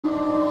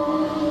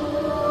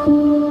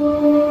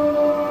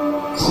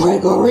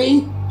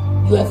Gregory,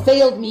 you have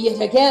failed me yet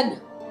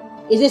again.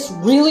 Is this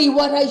really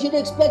what I should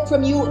expect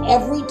from you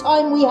every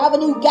time we have a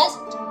new guest?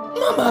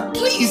 Mama,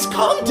 please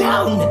calm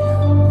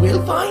down.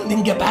 We'll find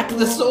and get back to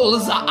the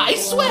souls, I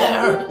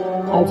swear.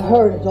 I've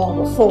heard it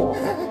all before.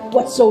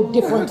 What's so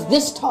different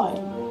this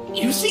time?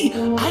 You see,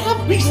 I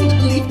have reason to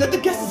believe that the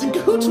guest is in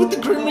cahoots with the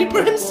Grim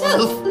Reaper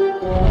himself.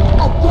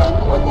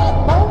 Again with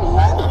that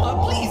maniac?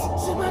 Mama, please,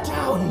 simmer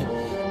down.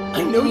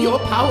 I know you're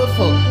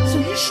powerful, so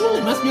you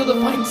surely must be able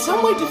to find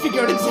some way to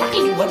figure out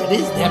exactly what it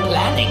is they're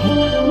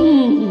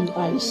planning.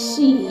 I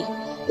see.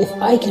 If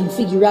I can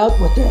figure out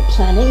what they're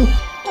planning,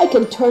 I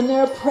can turn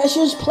their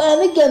precious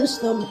plan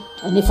against them.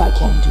 And if I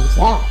can do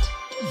that,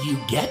 you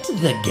get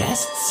the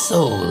guest's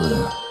soul.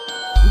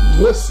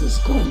 This is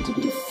going to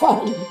be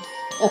fun.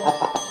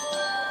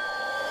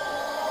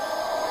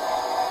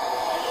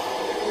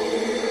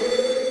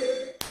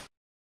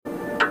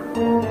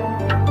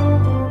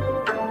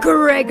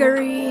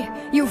 Gregory,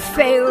 you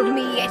failed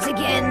me yet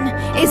again.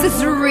 Is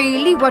this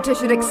really what I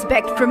should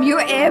expect from you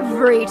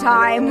every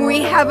time we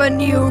have a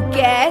new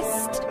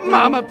guest?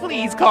 Mama,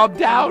 please calm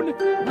down.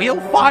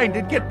 We'll find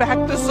and get back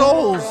the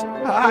souls.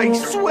 I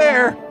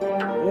swear.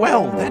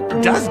 Well,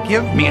 that does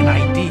give me an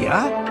idea.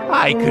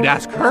 I could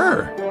ask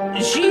her.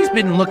 She's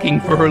been looking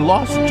for her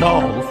lost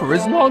doll for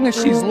as long as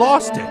she's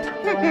lost it.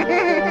 Well,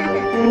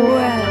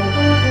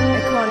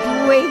 I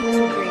can't wait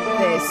to drink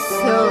their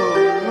soul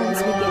once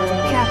we get to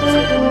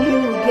capture the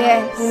new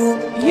guest.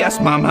 Yes,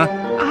 Mama.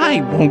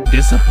 I won't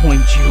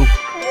disappoint you.